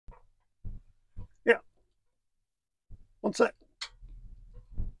One sec.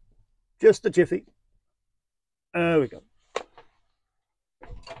 Just a jiffy. There we go.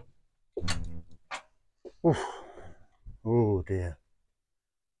 Oof. Oh dear.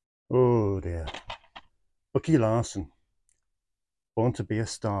 Oh dear. Bucky Larson, Born to be a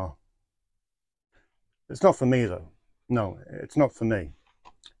Star. It's not for me though. No, it's not for me.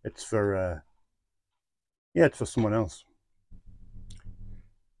 It's for yeah, it's for someone else.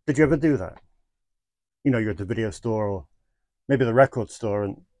 Did you ever do that? You know, you're at the video store or maybe the record store,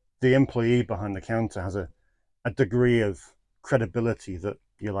 and the employee behind the counter has a degree of credibility that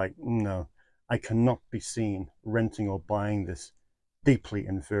you're like, no, I cannot be seen renting or buying this deeply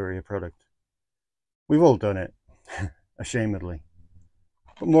inferior product. We've all done it, ashamedly.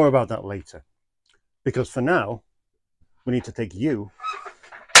 But more about that later. Because for now, we need to take you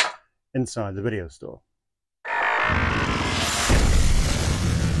inside the video store.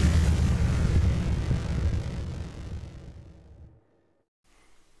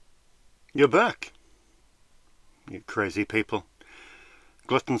 You're back, you crazy people.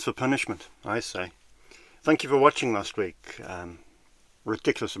 Gluttons for punishment, I say. Thank you for watching last week.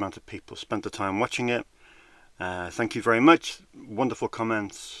 Ridiculous amount of people spent the time watching it. Thank you very much. Wonderful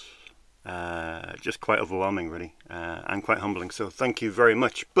comments. Just quite overwhelming, really, and quite humbling. So thank you very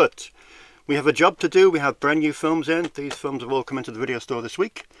much. But we have a job to do. We have brand new films in. These films have all come into the video store this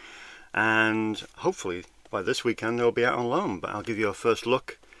week. And hopefully by this weekend they'll be out on loan. But I'll give you a first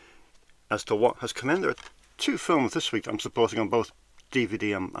look as to what has come in. There are two films this week that I'm supporting on both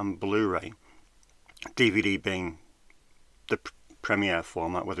DVD and Blu-ray. DVD being the premiere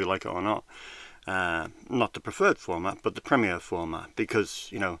format, whether you like it or not. Not the preferred format, but the premiere format, because,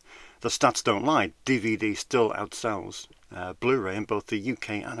 you know, the stats don't lie. DVD still outsells Blu-ray in both the UK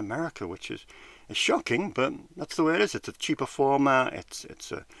and America, which is shocking, but that's the way it is. It's a cheaper format.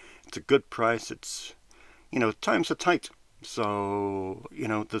 It's a good price. It's, you know, times are tight. So, you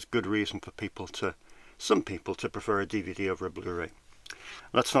know, there's good reason for some people to prefer a DVD over a Blu-ray.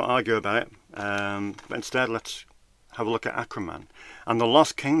 Let's not argue about it. But instead, let's have a look at Aquaman and the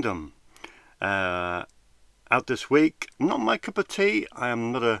Lost Kingdom. Out this week. Not my cup of tea. I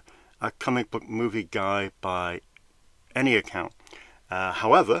am not a comic book movie guy by any account.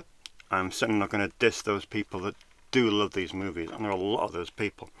 However, I'm certainly not going to diss those people that do love these movies, and there are a lot of those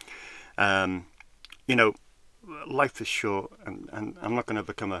people. You know, life is short, and I'm not going to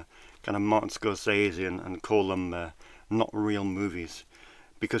become a kind of Martin Scorsese and call them not real movies,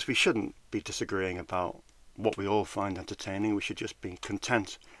 because we shouldn't be disagreeing about what we all find entertaining. We should just be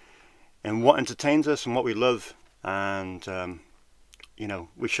content in what entertains us and what we love, and you know,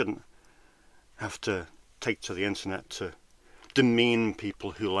 we shouldn't have to take to the internet to demean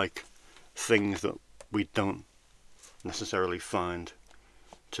people who like things that we don't necessarily find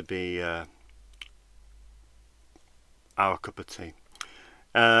to be our cup of tea.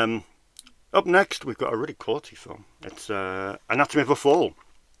 Up next, we've got a really quality film. It's Anatomy of a Fall.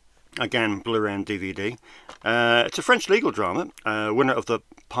 Again, Blu-ray and DVD. It's a French legal drama, winner of the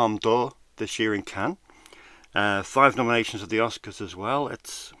Palme d'Or this year in Cannes. 5 nominations at the Oscars as well.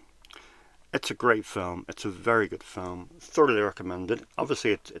 It's a great film. It's a very good film. Thoroughly recommended.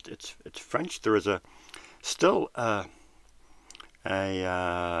 Obviously, it's French. There is still a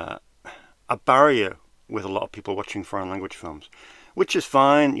barrier with a lot of people watching foreign language films, which is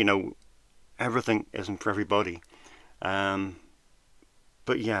fine. You know, everything isn't for everybody.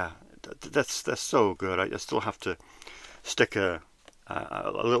 But yeah, they're so good. I still have to stick a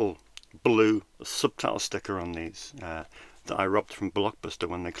little blue subtitle sticker on these that I robbed from Blockbuster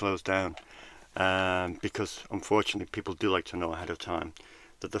when they closed down, because unfortunately people do like to know ahead of time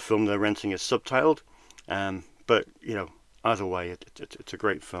that the film they're renting is subtitled. But you know, either way, it's a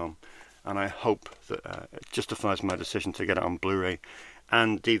great film, and I hope that it justifies my decision to get it on Blu-ray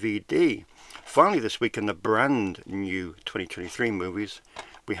and DVD. Finally, this week in the brand new 2023 movies,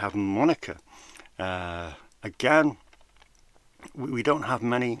 we have Monica. Again, we don't have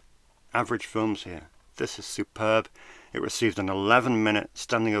many average films here. This is superb. It received an 11-minute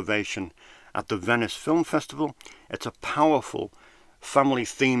standing ovation at the Venice Film Festival. It's a powerful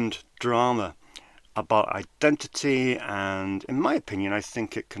family-themed drama about identity, and in my opinion, I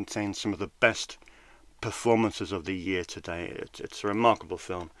think it contains some of the best performances of the year today. It's a remarkable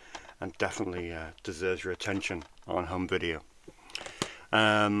film and definitely deserves your attention on home video.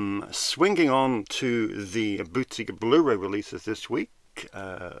 Swinging on to the boutique Blu-ray releases this week.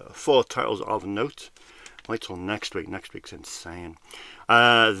 4 titles of note. Wait till next week. Next week's insane.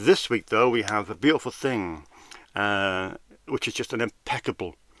 This week, though, we have A Beautiful Thing, which is just an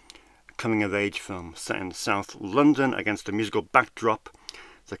impeccable coming-of-age film set in South London against a musical backdrop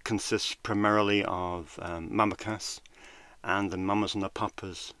that consists primarily of Mama Cass and the Mamas and the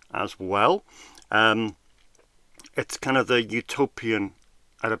Papas as well. It's kind of the utopian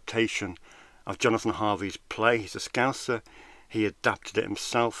adaptation of Jonathan Harvey's play. He's a Scouser. He adapted it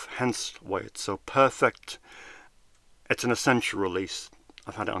himself, hence why it's so perfect. It's an essential release.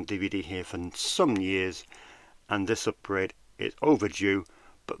 I've had it on DVD here for some years, and this upgrade is overdue,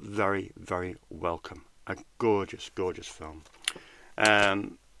 but very, very welcome. A gorgeous, gorgeous film.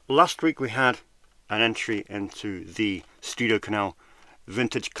 Last week we had an entry into the Studio Canal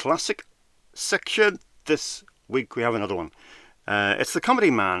Vintage Classic section. This week we have another one. It's The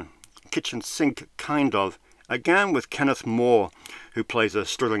Comedy Man, kitchen sink kind of, again with Kenneth More, who plays a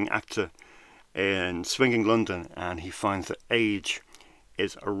struggling actor in swinging London, and he finds that age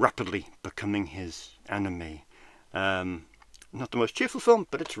is rapidly becoming his enemy. Not the most cheerful film,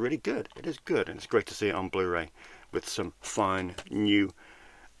 but it's really good. It is good, and it's great to see it on Blu-ray with some fine new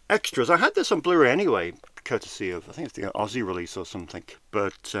extras. I had this on Blu-ray anyway, courtesy of, I think it's the Aussie release or something,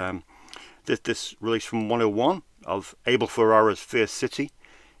 but this release from 101 of Abel Ferrara's Fierce City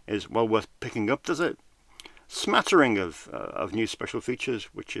is well worth picking up. There's a smattering of new special features,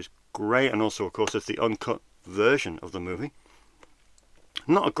 which is great, and also of course it's the uncut version of the movie.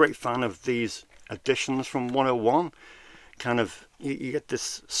 Not a great fan of these editions from 101. Kind of, you get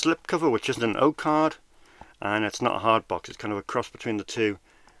this slip cover, which isn't an O card, and it's not a hard box. It's kind of a cross between the two,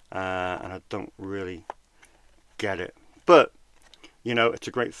 and I don't really get it. But you know, it's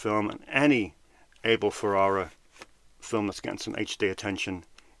a great film, and any Abel Ferrara film that's getting some HD attention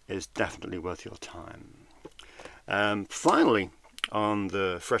is definitely worth your time. Finally, on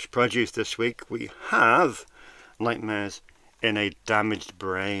the Fresh Produce this week, we have Nightmares in a Damaged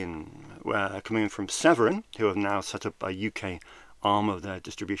Brain, coming in from Severin, who have now set up a UK arm of their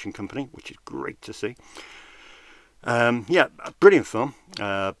distribution company, which is great to see. Yeah, a brilliant film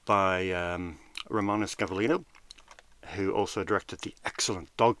by Romano Scavolino, who also directed the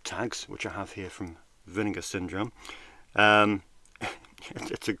excellent Dog Tags, which I have here from Vinegar Syndrome.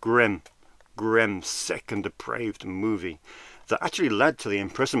 It's a grim, sick and depraved movie that actually led to the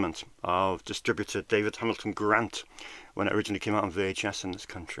imprisonment of distributor David Hamilton Grant when it originally came out on VHS in this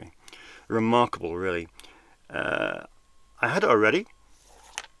country. Remarkable, really. I had it already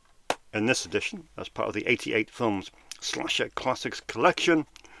in this edition as part of the 88 Films Slasher Classics collection,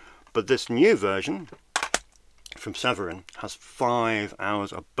 but this new version from Severin has 5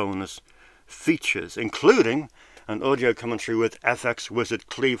 hours of bonus features, including an audio commentary with FX wizard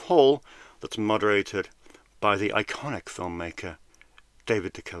Cleve Hall that's moderated by the iconic filmmaker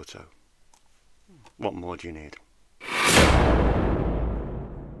David Dakota. What more do you need?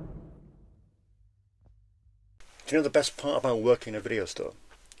 Do you know the best part about working in a video store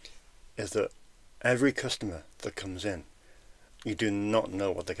is that every customer that comes in, you do not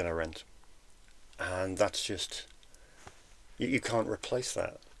know what they're going to rent, and that's just, you can't replace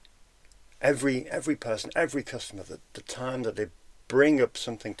that. Every person, every customer, the time that they bring up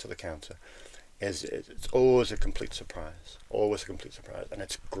something to the counter it's always a complete surprise, and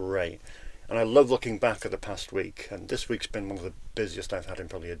it's great. And I love looking back at the past week, and this week's been one of the busiest I've had in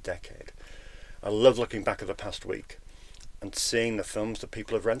probably a decade. I love looking back at the past week and seeing the films that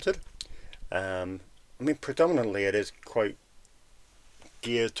people have rented. I mean, predominantly it is quite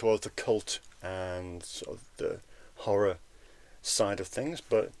geared towards the cult and sort of the horror side of things,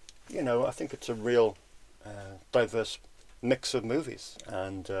 but you know, I think it's a real diverse mix of movies,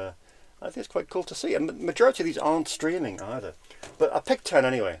 and I think it's quite cool to see. And the majority of these aren't streaming either, but I picked 10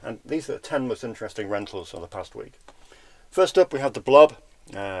 anyway, and these are the 10 most interesting rentals of the past week. First up, we have The Blob,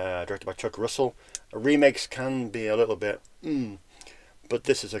 directed by Chuck Russell. Remakes can be a little bit but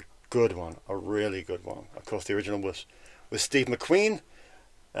this is a good one, a really good one. Of course, the original was with Steve McQueen.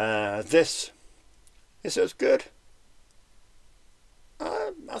 This is as good.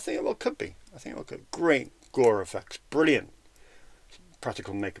 I think it well could be. I think it will could. Great gore effects, brilliant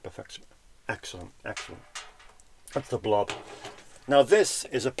practical makeup effects, excellent. That's The Blob. Now this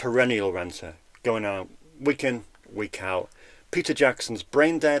is a perennial renter, going out week in, week out. Peter Jackson's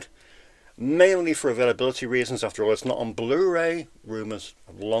Brain Dead, mainly for availability reasons. After all, it's not on Blu-ray. Rumours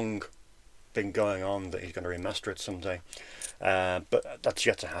have long been going on that he's going to remaster it someday, but that's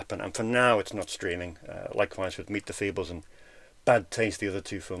yet to happen. And for now, it's not streaming. Likewise with Meet the Feebles and Bad Taste, the other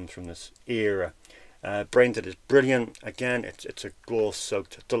 2 films from this era. Brain Dead is brilliant. Again, it's a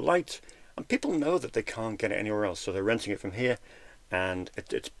gore-soaked delight, and people know that they can't get it anywhere else, so they're renting it from here, and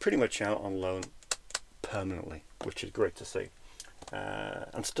it's pretty much out on loan permanently, which is great to see.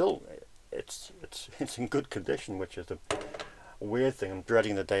 And still, it's in good condition, which is the weird thing. I'm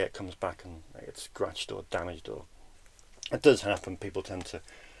dreading the day it comes back and it's scratched or damaged, or it does happen. People tend to.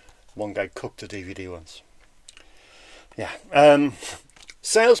 One guy cooked a DVD once. Yeah.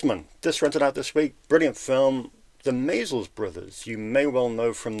 Salesman, just rented out this week. Brilliant film. The Maisels brothers, you may well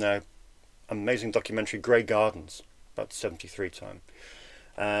know from their amazing documentary Grey Gardens, about 73 time.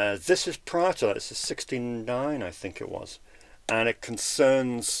 This is prior to that. This is 69, I think it was. And it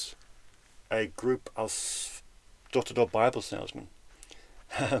concerns a group of door-to-door Bible salesmen.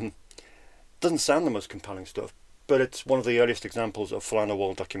 Doesn't sound the most compelling stuff, but it's one of the earliest examples of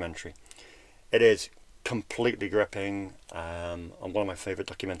fly-on-the-wall documentary. It is completely gripping, and one of my favourite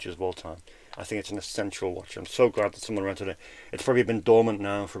documentaries of all time. I think it's an essential watch. I'm so glad that someone rented it. It's probably been dormant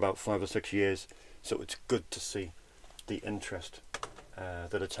now for about 5 or 6 years, so it's good to see the interest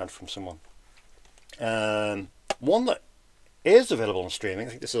that it's had from someone. One that is available on streaming, I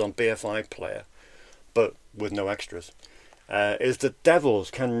think this is on BFI Player, but with no extras, is The Devils,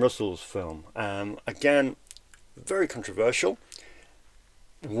 Ken Russell's film. Again, very controversial.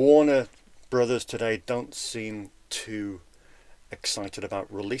 Warner Brothers today don't seem too excited about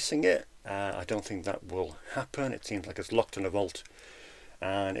releasing it. I don't think that will happen. It seems like it's locked in a vault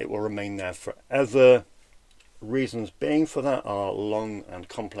and it will remain there forever. Reasons being for that are long and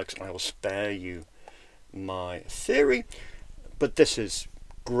complex. I will spare you my theory, but this is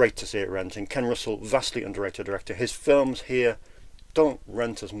great to see it renting. Ken Russell, vastly underrated director. His films here don't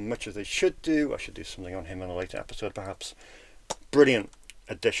rent as much as they should do. I should do something on him in a later episode perhaps. Brilliant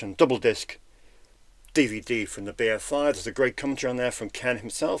edition, double disc DVD from the BFI. There's a great commentary on there from Ken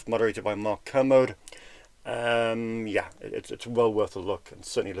himself, moderated by Mark Kermode. Yeah, it's well worth a look and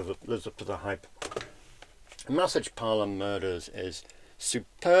certainly lives up to the hype. Massage Parlour Murders is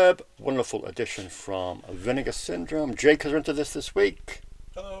superb, wonderful addition from Vinegar Syndrome. Jake has rented this week.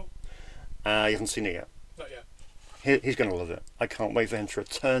 Hello. He hasn't seen it yet. Not yet. He's going to love it. I can't wait for him to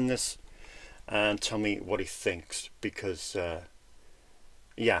return this and tell me what he thinks, because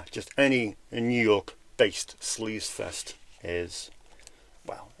yeah, just any New York based sleaze fest is,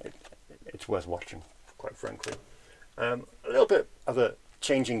 well, it's worth watching, quite frankly. A little bit of a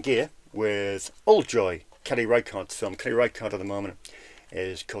change in gear with Old Joy, Kelly Reichardt's film. Kelly Reichardt at the moment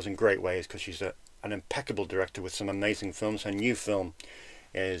is causing great waves because she's an impeccable director with some amazing films. Her new film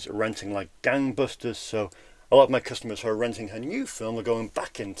is renting like gangbusters, so a lot of my customers who are renting her new film are going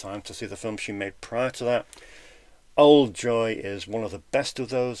back in time to see the film she made prior to that. Old Joy is one of the best of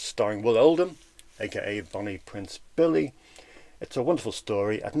those, starring Will Oldham, aka Bonnie Prince Billy. It's a wonderful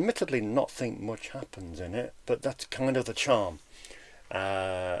story. Admittedly, not think much happens in it, but that's kind of the charm.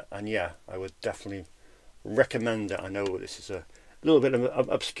 And yeah, I would definitely recommend it. I know this is a little bit of an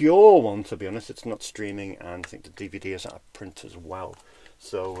obscure one, to be honest. It's not streaming, and I think the DVD is out of print as well.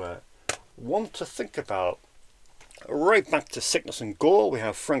 So one to think about. Right back to sickness and gore, we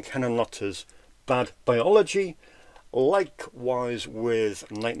have Frank Henenlotter's Bad Biology. Likewise with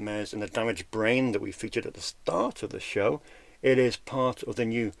Nightmares in the Damaged Brain that we featured at the start of the show. It is part of the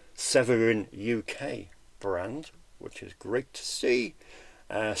new Severin UK brand, which is great to see.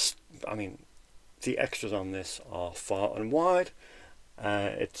 I mean, the extras on this are far and wide.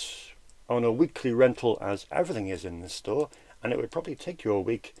 It's on a weekly rental, as everything is in this store, and it would probably take you a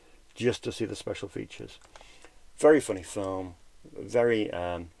week just to see the special features. Very funny film, very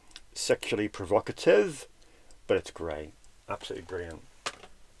sexually provocative, but it's great. Absolutely brilliant.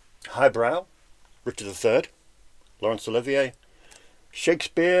 Highbrow, Richard III, Laurence Olivier.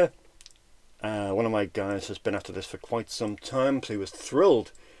 Shakespeare, one of my guys has been after this for quite some time, so he was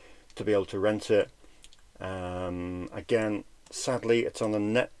thrilled to be able to rent it. Again, sadly, it's on the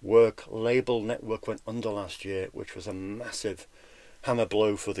Network label. Network went under last year, which was a massive hammer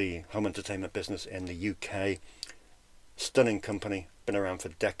blow for the home entertainment business in the UK. Stunning company, been around for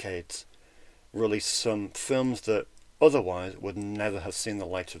decades. Released some films that otherwise would never have seen the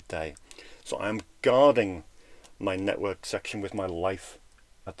light of day. So I'm guarding my Network section with my life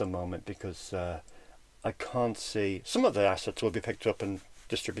at the moment, because I can't see. Some of the assets will be picked up and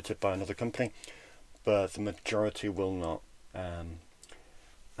distributed by another company, but the majority will not, and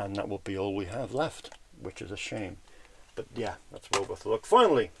that will be all we have left, which is a shame. But yeah, that's well worth a look.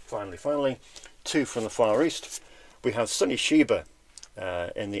 Finally, two from the Far East. We have Sonny Shiba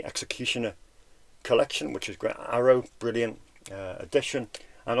in the Executioner collection, which is great. Arrow, brilliant edition,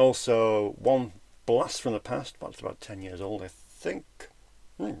 and also one blast from the past. Well, it's about 10 years old, I think.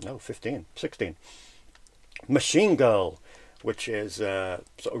 No, 15, 16. Machine Girl, which is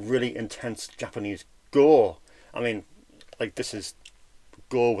sort of really intense Japanese gore. I mean, like, this is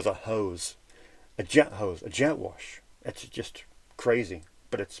gore with a hose, a jet wash. It's just crazy,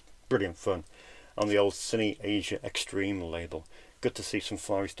 but it's brilliant fun on the old Cine Asia Extreme label. Good to see some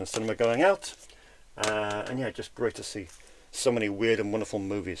Far Eastern cinema going out, and yeah, just great to see so many weird and wonderful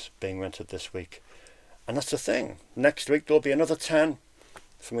movies being rented this week. And that's the thing. Next week there'll be another 10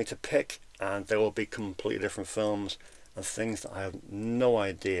 for me to pick, and there will be completely different films and things that I have no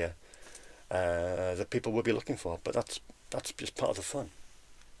idea that people will be looking for. But that's just part of the fun.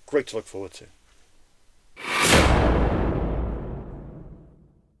 Great to look forward to.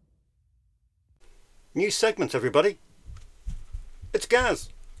 New segment, everybody. It's Gaz.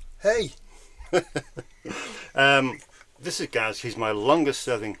 Hey. This is Gaz. He's my longest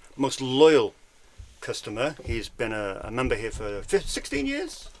serving, most loyal customer. He's been a member here for 16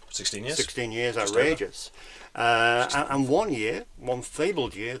 years. 16 years. 16 years, outrageous. And one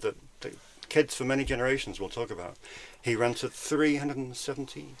fabled year that the kids for many generations will talk about. He rented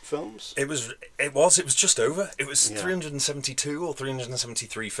 370 films. It was just over. It was 372 or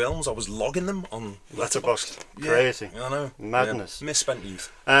 373 films. I was logging them on Letterboxd. Crazy. I know. Madness. Yeah. Misspent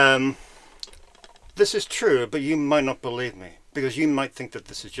youth. This is true, but you might not believe me, because you might think that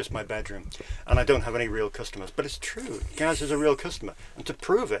this is just my bedroom and I don't have any real customers. But it's true. Gaz is a real customer. And to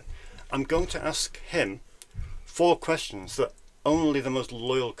prove it, I'm going to ask him 4 questions that only the most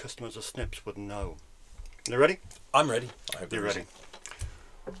loyal customers of Snips would know. You ready? I'm ready. I hope you're ready.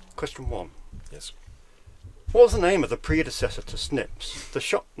 Question 1. Yes. What was the name of the predecessor to Snips? The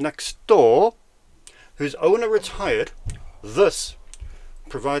shop next door, whose owner retired, thus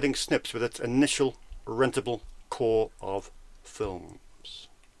providing Snips with its initial rentable core of films.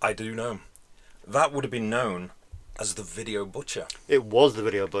 I do know. That would have been known as the Video Butcher. It was the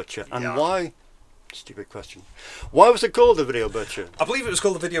Video Butcher. And yeah. Why? Stupid question. Why was it called the Video Butcher? I believe it was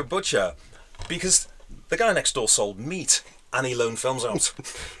called the Video Butcher because the guy next door sold meat and he loaned films out.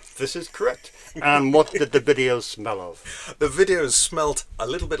 This is correct. And what did the videos smell of? The videos smelt a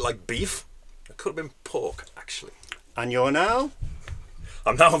little bit like beef. It could have been pork, actually. And you're now?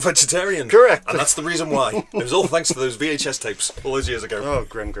 I'm now a vegetarian. Correct. And that's the reason why. It was all thanks to those VHS tapes all those years ago. Oh,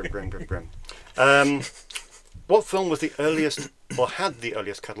 grim. What film was the earliest, or had the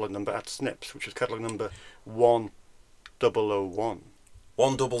earliest catalogue number at Snips, which was catalogue number 1001?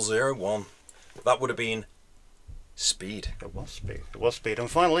 1001. That would have been Speed. It was Speed. It was Speed. And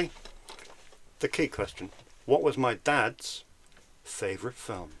finally, the key question. What was my dad's favourite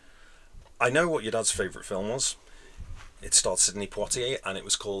film? I know what your dad's favourite film was. It starred Sidney Poitier and it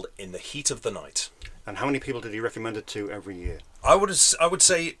was called In the Heat of the Night. And how many people did he recommend it to every year? I would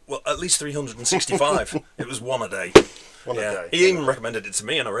say, well, at least 365. It was one a day. One a day. He even recommended it to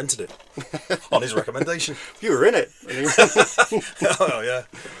me and I rented it on his recommendation. You were in it. Oh, yeah.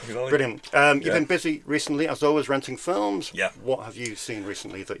 Exactly. Brilliant. You've been busy recently, as always, renting films. Yeah. What have you seen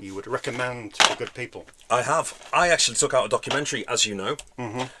recently that you would recommend to the good people? I have. I actually took out a documentary, as you know,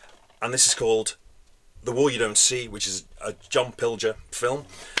 and this is called The War You Don't See, which is a John Pilger film,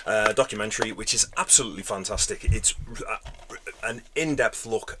 documentary, which is absolutely fantastic. It's an in-depth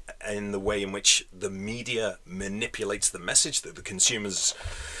look in the way in which the media manipulates the message that the consumers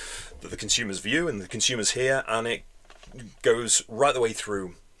view and the consumers hear, and it goes right the way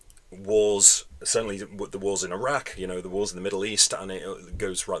through wars, certainly the wars in Iraq, you know, the wars in the Middle East, and it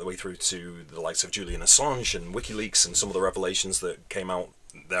goes right the way through to the likes of Julian Assange and WikiLeaks and some of the revelations that came out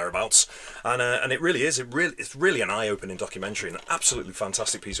thereabouts, and it really is. It's really an eye-opening documentary, an absolutely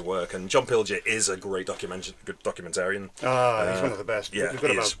fantastic piece of work. And John Pilger is a great documentarian. He's one of the best. Yeah, we've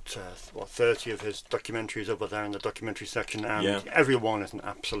got about 30 of his documentaries over there in the documentary section, and every one is an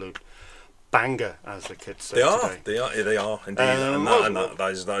absolute banger, as the kids say. They are indeed, and that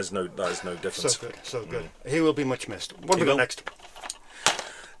is no difference. So good. He will be much missed. What have we got next?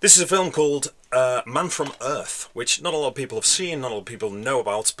 This is a film called Man from Earth, which not a lot of people have seen, not a lot of people know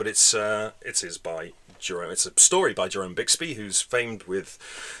about, but it's a story by Jerome Bixby, who's famed with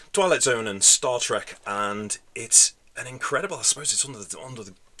Twilight Zone and Star Trek, and it's an incredible. I suppose it's under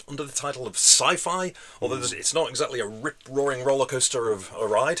the title of sci-fi, although it's not exactly a rip-roaring roller coaster of a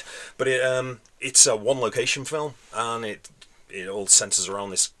ride, but it's a one-location film, and it all centres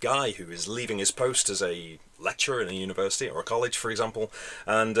around this guy who is leaving his post as a lecturer in a university or a college, for example,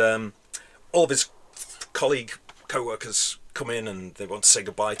 and all of his co-workers come in and they want to say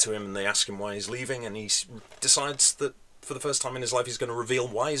goodbye to him, and they ask him why he's leaving, and he decides that for the first time in his life he's going to reveal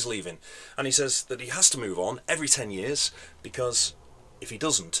why he's leaving, and he says that he has to move on every 10 years because if he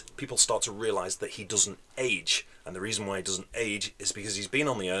doesn't, people start to realise that he doesn't age, and the reason why he doesn't age is because he's been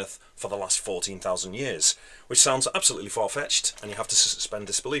on the Earth for the last 14,000 years, which sounds absolutely far-fetched, and you have to suspend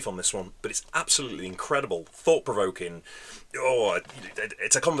disbelief on this one, but it's absolutely incredible, thought-provoking.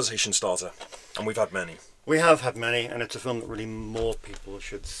 It's a conversation starter, and we've had many. We have had many, and it's a film that really more people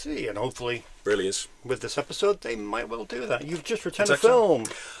should see, and hopefully, really is. With this episode, they might well do that. You've just returned a film.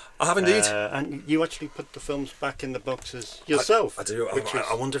 I have indeed. And you actually put the films back in the boxes yourself. I do.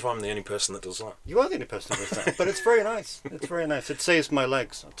 I wonder if I'm the only person that does that. You are the only person that does that, but it's very nice. It's very nice. It saves my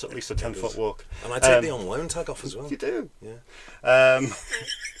legs. It's at least a 10-foot walk. And I take the on loan tag off as well. You do. Yeah.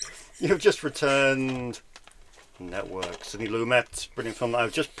 You've just returned Network, Sidney Lumet, brilliant film that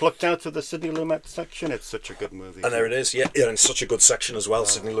I've just plucked out of the Sidney Lumet section. It's such a good movie. And there it is, yeah, and such a good section as well.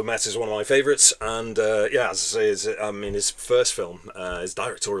 Sidney Lumet is one of my favourites, and yeah, as I say, his first film, his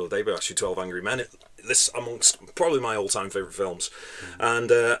directorial debut, actually, 12 Angry Men. This amongst probably my all-time favourite films,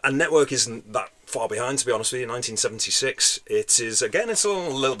 and Network isn't that far behind, to be honest with you. 1976. It is, again, it's a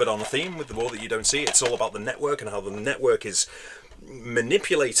little bit on the theme with The War That You Don't See. It's all about the network and how the network is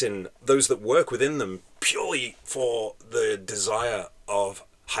manipulating those that work within them purely for the desire of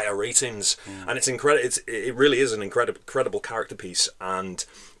higher ratings. And it's incredible. It really is an incredible character piece. And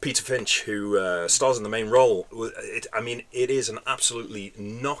Peter Finch, who stars in the main role, it is an absolutely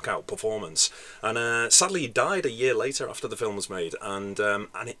knockout performance. And sadly, he died a year later after the film was made. And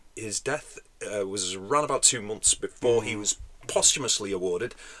his death was around about 2 months before he was posthumously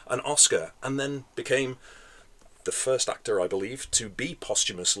awarded an Oscar, and then became the first actor, I believe, to be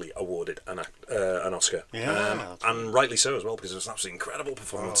posthumously awarded an Oscar. Yeah, and rightly so as well, because it was an absolutely incredible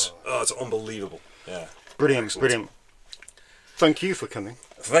performance. Oh, it's unbelievable. Yeah, brilliant, excellent. brilliant. Thank you for coming.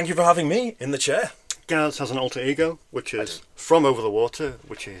 Thank you for having me in the chair. Gaz has an alter ego, which is From Over the Water,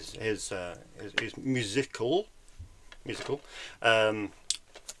 which is his musical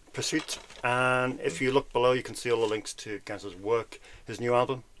pursuit. And if you look below, you can see all the links to Gaz's work, his new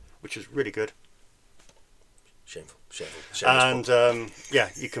album, which is really good. Shameful. And yeah,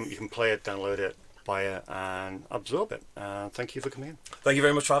 you can play it, download it, buy it, and absorb it. Thank you for coming in. Thank you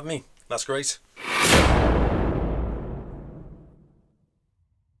very much for having me. That's great.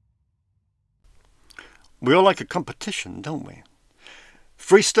 We all like a competition, don't we?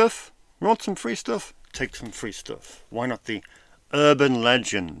 Free stuff? We want some free stuff? Take some free stuff. Why not the Urban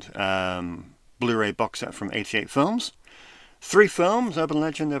Legend Blu-ray box set from 88 Films? 3 films, Urban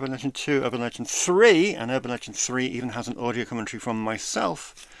Legend 2, Urban Legend 3, and Urban Legend 3 even has an audio commentary from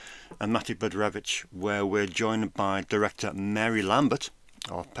myself and Matty Budrevich, where we're joined by director Mary Lambert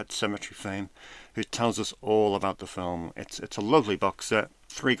of Pet Sematary fame, who tells us all about the film. It's a lovely box set,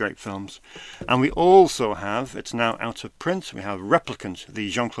 3 great films. And we also have, it's now out of print, we have Replicant,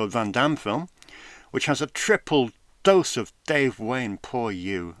 the Jean-Claude Van Damme film, which has a triple dose of Dave Wain, poor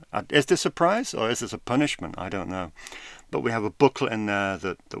you. Is this a prize or is this a punishment? I don't know. But we have a booklet in there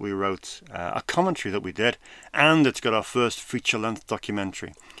that we wrote, a commentary that we did, and it's got our first feature-length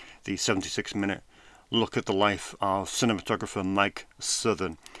documentary, the 76-minute look at the life of cinematographer Mike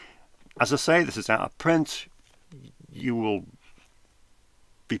Southern. As I say, this is out of print. You will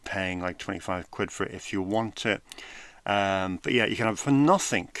be paying like 25 quid for it if you want it. But yeah, you can have it for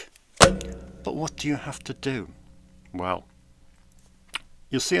nothing. But what do you have to do? Well,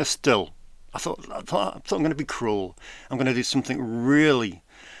 you'll see a still. I thought I'm going to be cruel. I'm going to do something really,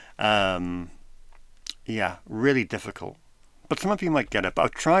 really difficult. But some of you might get it. But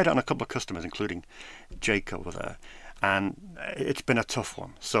I've tried it on a couple of customers, including Jake over there, and it's been a tough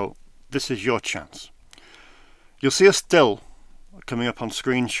one. So this is your chance. You'll see a still coming up on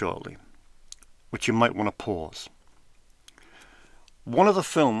screen shortly, which you might want to pause. One of the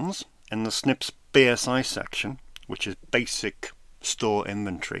films in the Snips BSI section, which is basic store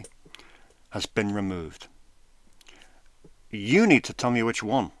inventory, has been removed. You need to tell me which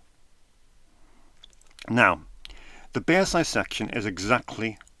one. Now, the BSI section is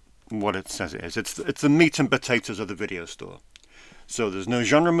exactly what it says it is. It's the meat and potatoes of the video store. So there's no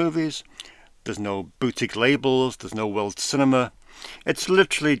genre movies, there's no boutique labels, there's no world cinema. It's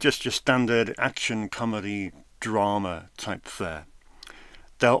literally just your standard action, comedy, drama type fare.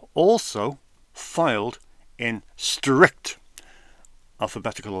 They're also filed in strict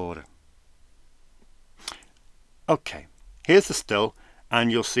alphabetical order. Okay, here's the still,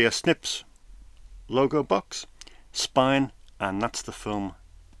 and you'll see a Snips logo box, spine, and that's the film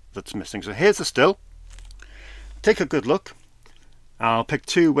that's missing. So here's the still. Take a good look. I'll pick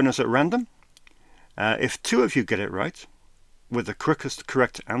 2 winners at random. If 2 of you get it right, with the quickest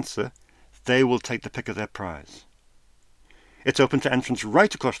correct answer, they will take the pick of their prize. It's open to entrants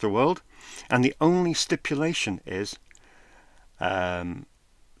right across the world, and the only stipulation is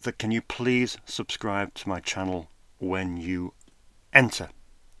that can you please subscribe to my channel when you enter.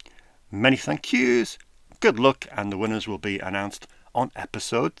 Many thank yous, good luck, and the winners will be announced on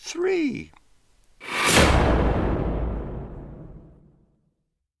episode 3.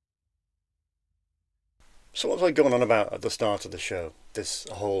 So what was I going on about at the start of the show? This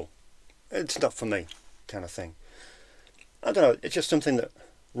whole, it's not for me kind of thing. I don't know, it's just something that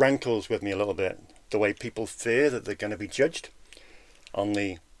rankles with me a little bit, the way people fear that they're going to be judged on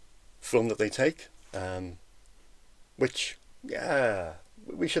the film that they take, which, yeah,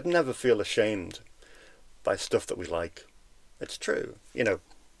 we should never feel ashamed by stuff that we like. It's true. You know,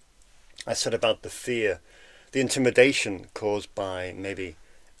 I said about the fear, the intimidation caused by maybe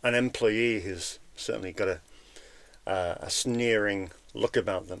an employee who's certainly got a sneering look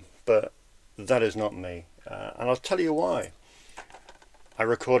about them, but that is not me, and I'll tell you why. I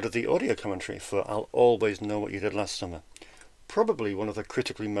recorded the audio commentary for I'll Always Know What You Did Last Summer, probably one of the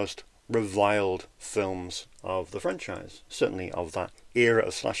critically most reviled films of the franchise, certainly of that era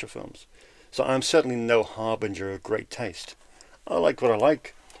of slasher films. So I'm certainly no harbinger of great taste. I like what I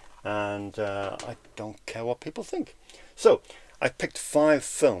like, and I don't care what people think. So I picked 5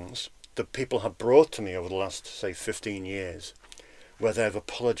 films that people have brought to me over the last, say, 15 years, where they've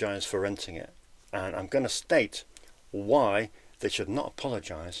apologised for renting it. And I'm going to state why they should not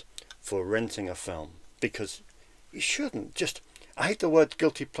apologise for renting a film, because you shouldn't just... I hate the word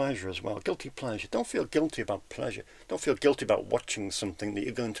guilty pleasure as well. Guilty pleasure. Don't feel guilty about pleasure. Don't feel guilty about watching something that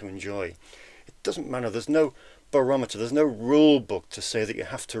you're going to enjoy. It doesn't matter. There's no barometer. There's no rule book to say that you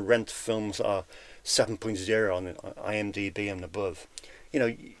have to rent films that are 7.0 on IMDb and above. You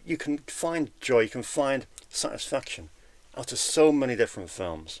know, you can find joy, you can find satisfaction out of so many different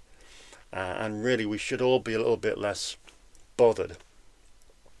films. And really, we should all be a little bit less bothered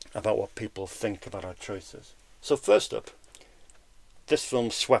about what people think about our choices. So first up, this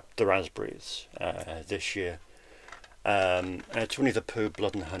film swept the raspberries this year. It's Winnie the Pooh,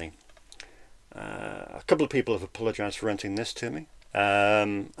 Blood and Honey. A couple of people have apologised for renting this to me,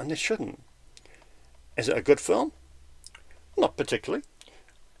 and they shouldn't. Is it a good film? Not particularly,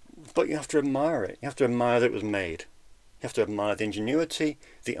 but you have to admire it. You have to admire that it was made. You have to admire the ingenuity,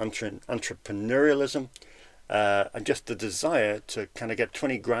 the entrepreneurialism, and just the desire to kind of get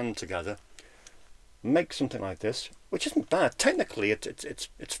 20 grand together, make something like this, which isn't bad. Technically,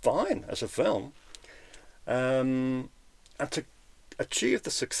 it's fine as a film, and to achieve the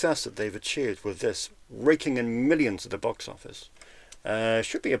success that they've achieved with this, raking in millions at the box office,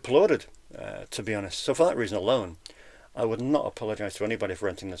 should be applauded, to be honest. So for that reason alone, I would not apologise to anybody for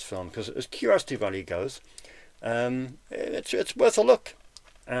renting this film, because as curiosity value goes, it's worth a look.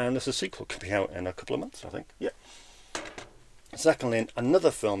 And there's a sequel could be out in a couple of months, I think. Yeah. Secondly, another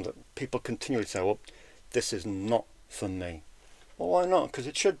film that people continually say, well, this is not for me. Well, why not? Because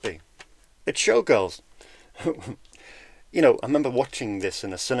it should be. It's Showgirls. You know, I remember watching this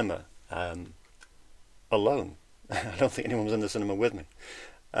in a cinema alone. I don't think anyone was in the cinema with me.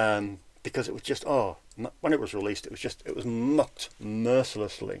 Because it was just, when it was released, it was mucked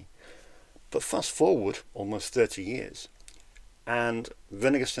mercilessly. But fast forward almost 30 years, and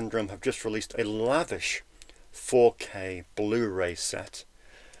Vinegar Syndrome have just released a lavish 4K Blu-ray set,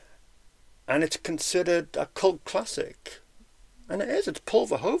 and it's considered a cult classic. And it is. It's Paul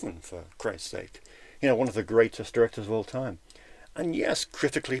Verhoeven, for Christ's sake. You know, one of the greatest directors of all time. And yes,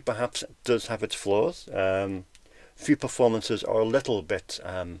 critically, perhaps it does have its flaws. Few performances are a little bit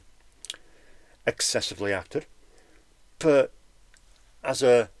excessively acted, but as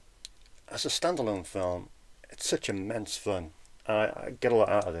a standalone film, it's such immense fun. I get a lot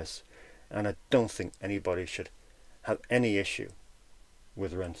out of this, and I don't think anybody should have any issue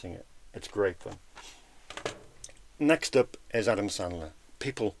with renting it. It's great fun. Next up is Adam Sandler.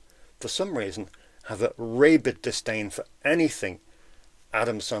 People, for some reason, have a rabid disdain for anything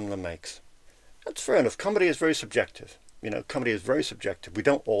Adam Sandler makes. That's fair enough. Comedy is very subjective. You know, comedy is very subjective. We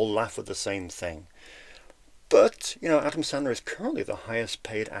don't all laugh at the same thing. But, you know, Adam Sandler is currently the highest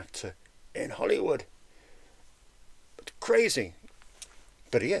paid actor in Hollywood. It's crazy.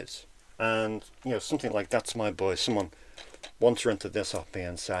 But he is. And, you know, something like That's My Boy. Someone once rented this off me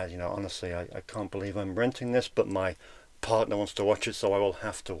and said, you know, honestly, I can't believe I'm renting this, but my partner wants to watch it, so I will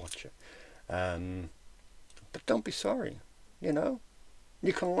have to watch it. But don't be sorry, you know.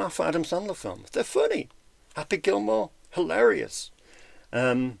 You can laugh at Adam Sandler films. They're funny. Happy Gilmore, hilarious.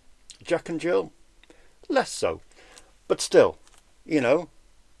 Jack and Jill, less so. But still, you know,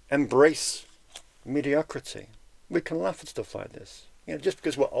 embrace mediocrity. We can laugh at stuff like this. You know, just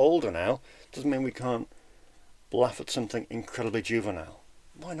because we're older now doesn't mean we can't laugh at something incredibly juvenile.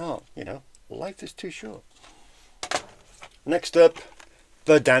 Why not? You know, life is too short. Next up,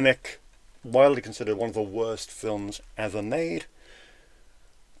 Birdemic, widely considered one of the worst films ever made.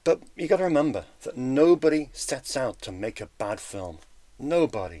 But you got to remember that nobody sets out to make a bad film.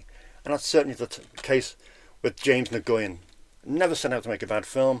 Nobody. And that's certainly the case with James Nguyen. Never set out to make a bad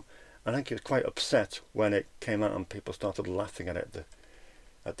film. I think he was quite upset when it came out and people started laughing at it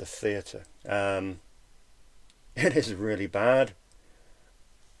at the theatre. It is really bad.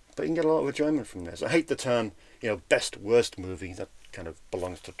 but you can get a lot of enjoyment from this. I hate the term, best worst movie. That kind of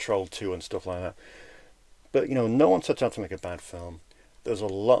belongs to Troll 2 and stuff like that. But no one sets out to make a bad film. There's a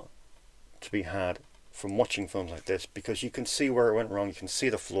lot to be had from watching films like this, because you can see where it went wrong, you can see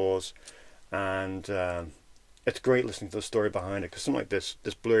the flaws, and it's great listening to the story behind it. Because something like this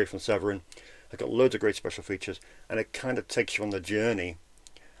Blu-ray from Severin, it's got loads of great special features, and it kind of takes you on the journey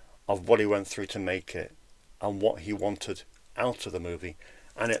of what he went through to make it and what he wanted out of the movie,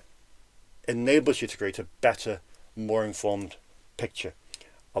 and it enables you to create a better, more informed picture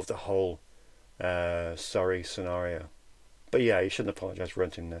of the whole sorry scenario. But yeah, you shouldn't apologise for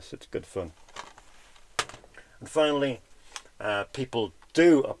renting this. It's good fun. And finally, people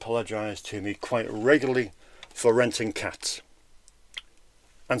do apologise to me quite regularly for renting cats,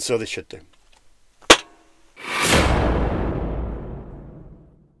 and so they should do.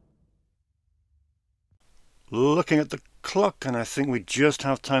 Looking at the clock, and I think we just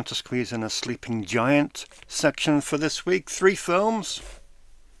have time to squeeze in a Sleeping Giant section for this week. Three films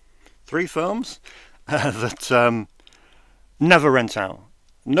that never rent out.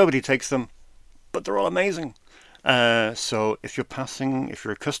 Nobody takes them, but they're all amazing. So if you're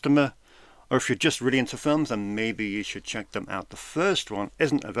a customer, or if you're just really into films, then maybe you should check them out. The first one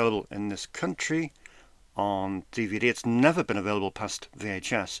isn't available in this country on DVD. It's never been available past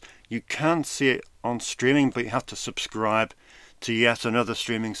VHS. You can see it on streaming, but you have to subscribe to yet another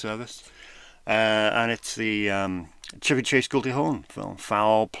streaming service. And it's the Chevy Chase Goldie Hawn film,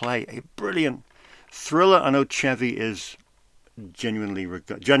 Foul Play, a brilliant thriller. I know Chevy is generally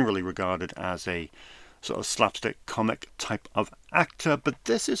regarded as a sort of slapstick comic type of actor, but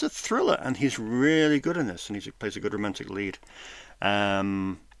this is a thriller, and he's really good in this, and he plays a good romantic lead. I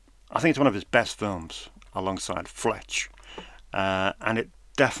think it's one of his best films alongside Fletch, and it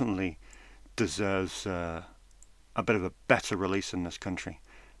definitely deserves a bit of a better release in this country,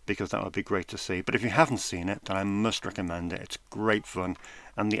 because that would be great to see. But if you haven't seen it, then I must recommend it. It's great fun,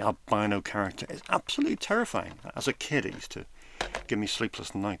 and the albino character is absolutely terrifying. As a kid, it used to give me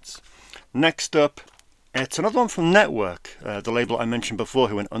sleepless nights. Next up, it's another one from Network, the label I mentioned before,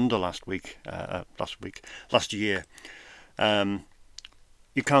 who went under last year.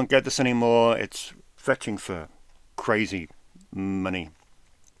 You can't get this anymore. It's fetching for crazy money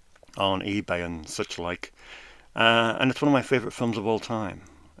on eBay and such like. And it's one of my favourite films of all time.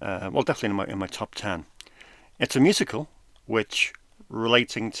 Well, definitely in my top 10. It's a musical, which,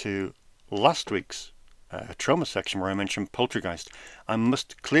 relating to last week's trauma section where I mentioned Poltergeist, I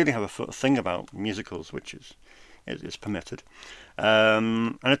must clearly have a thing about musicals, which is permitted.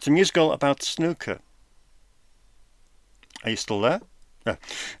 And it's a musical about snooker. Are you still there? No.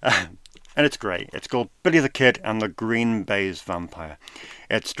 And it's great. It's called Billy the Kid and the Green Bay's Vampire.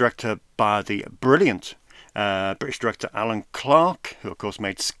 It's directed by the brilliant British director Alan Clark, who of course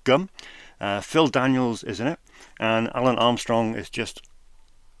made Scum. Phil Daniels is in it, and Alan Armstrong is just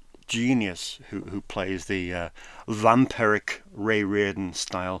genius, who plays the vampiric Ray Reardon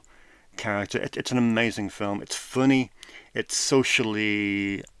style character. It's an amazing film. It's funny, it's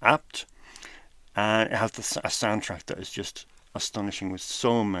socially apt, and it has a soundtrack that is just astonishing, with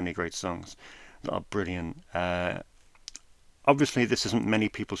so many great songs that are brilliant. Obviously this isn't many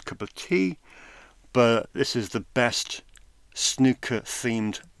people's cup of tea, but this is the best snooker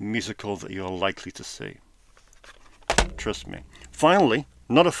themed musical that you're likely to see. Trust me. Finally,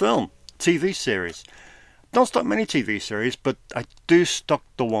 not a film, TV series. Don't stock many TV series, but I do stock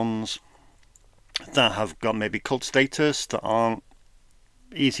the ones that have got maybe cult status, that aren't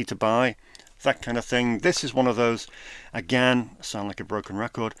easy to buy, that kind of thing. This is one of those. Again, sound like a broken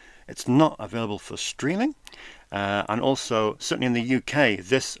record. It's not available for streaming, and also certainly in the UK,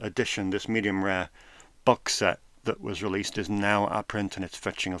 this edition, this medium rare box set that was released, is now at print, and it's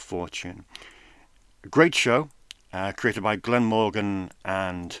fetching a fortune. A great show, created by Glenn Morgan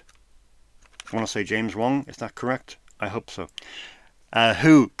and I want to say James Wong. Is that correct? I hope so.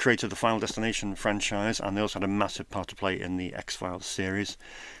 Who created the Final Destination franchise, and they also had a massive part to play in the X-Files series.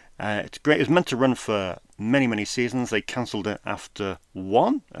 It's great. It was meant to run for many, many seasons. They cancelled it after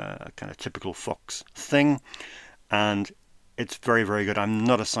one, a kind of typical Fox thing, and it's very, very good. I'm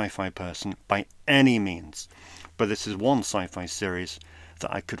not a sci-fi person by any means, but this is one sci-fi series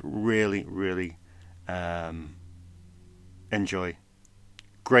that I could really, really enjoy.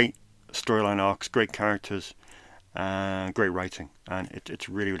 Great storyline arcs, great characters, great writing, and it's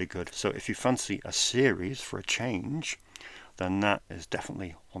really, really good. So if you fancy a series for a change, then that is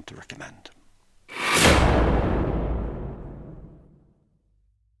definitely one to recommend.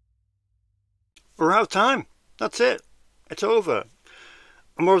 We're out of time. That's it. It's over.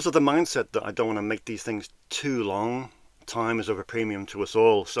 I'm always of the mindset that I don't want to make these things too long, time is of a premium to us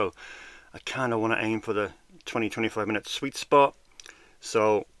all, so I kind of want to aim for the 20-25 minute sweet spot.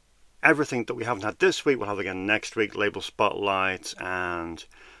 So everything that we haven't had this week we'll have again next week, label spotlight and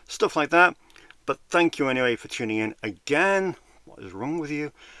stuff like that. But thank you anyway for tuning in again. What is wrong with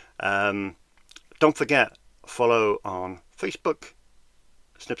you? Don't forget, follow on Facebook,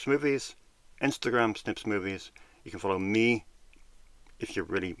 Snips Movies, Instagram, Snips Movies. You can follow me, if you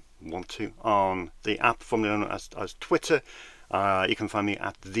really want to, on the app formerly known as Twitter. You can find me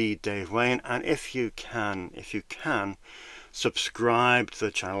at the Dave Wain, and if you can, subscribe to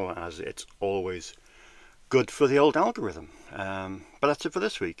the channel, as it's always good for the old algorithm. But that's it for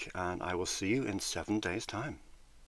this week, and I will see you in 7 days' time.